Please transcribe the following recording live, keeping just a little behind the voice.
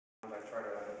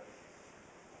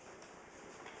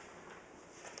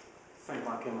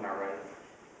Mark him when I'm ready.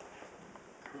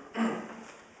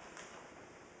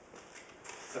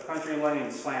 The country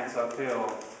lane slants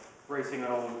uphill, racing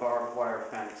an old barbed wire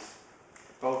fence,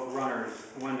 both runners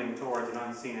wending towards an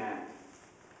unseen end.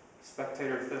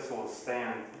 Spectator thistles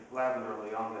stand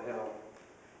lavenderly on the hill,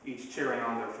 each cheering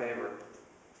on their favorite,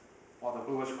 while the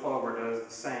bluish clover does the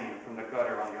same from the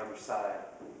gutter on the other side.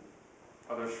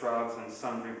 Other shrubs and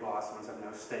sundry blossoms have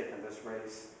no stake in this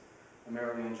race, and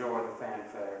merely enjoy the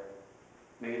fanfare.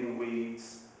 Maiden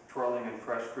weeds, twirling in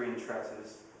fresh green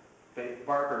tresses,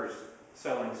 barkers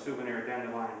selling souvenir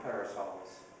dandelion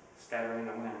parasols, scattering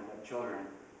the wind like children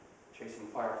chasing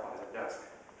fireflies at dusk.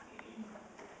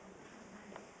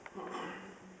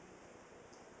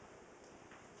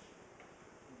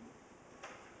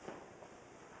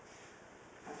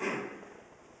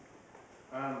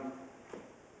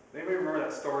 Anybody remember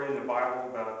that story in the Bible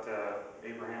about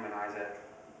Abraham and Isaac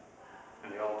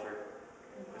and the altar?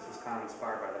 This is kind of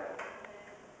inspired by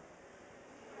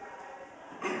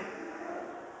that.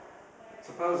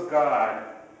 Suppose God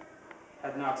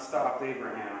had not stopped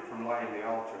Abraham from lighting the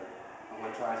altar on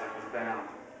which Isaac was bound.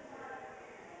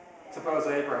 Suppose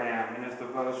Abraham, in his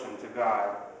devotion to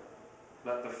God,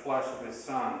 let the flesh of his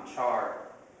son char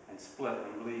and split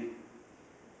and bleed.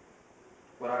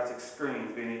 Would Isaac's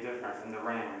screams be any different than the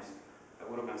rams that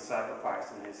would have been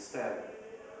sacrificed in his stead?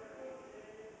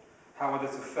 How would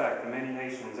this affect the many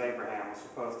nations Abraham was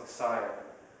supposed to sire?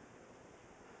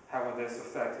 How would this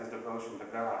affect his devotion to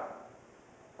God,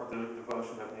 or the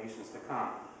devotion of nations to come?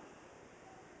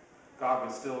 God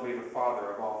would still be the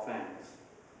Father of all things,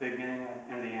 the beginning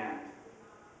and the end.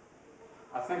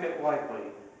 I think it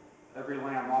likely every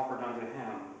lamb offered unto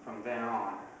him from then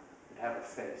on would have a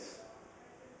face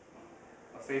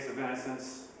of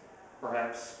innocence,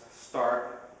 perhaps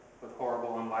stark with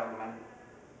horrible enlightenment.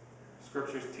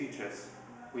 Scriptures teach us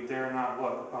we dare not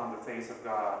look upon the face of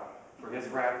God, for his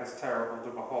wrath is terrible to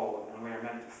behold, and we are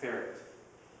meant to fear it.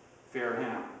 Fear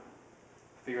him.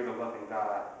 Fear the loving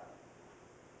God.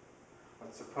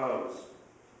 But suppose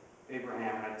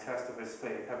Abraham, in a test of his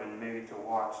faith, had been made to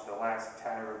watch the last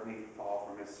tatter of meat fall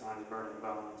from his son's burning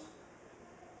bones.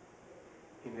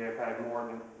 He may have had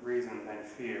more reason than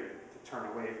fear to turn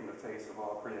away from the face of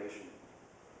all creation.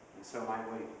 And so might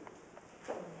we.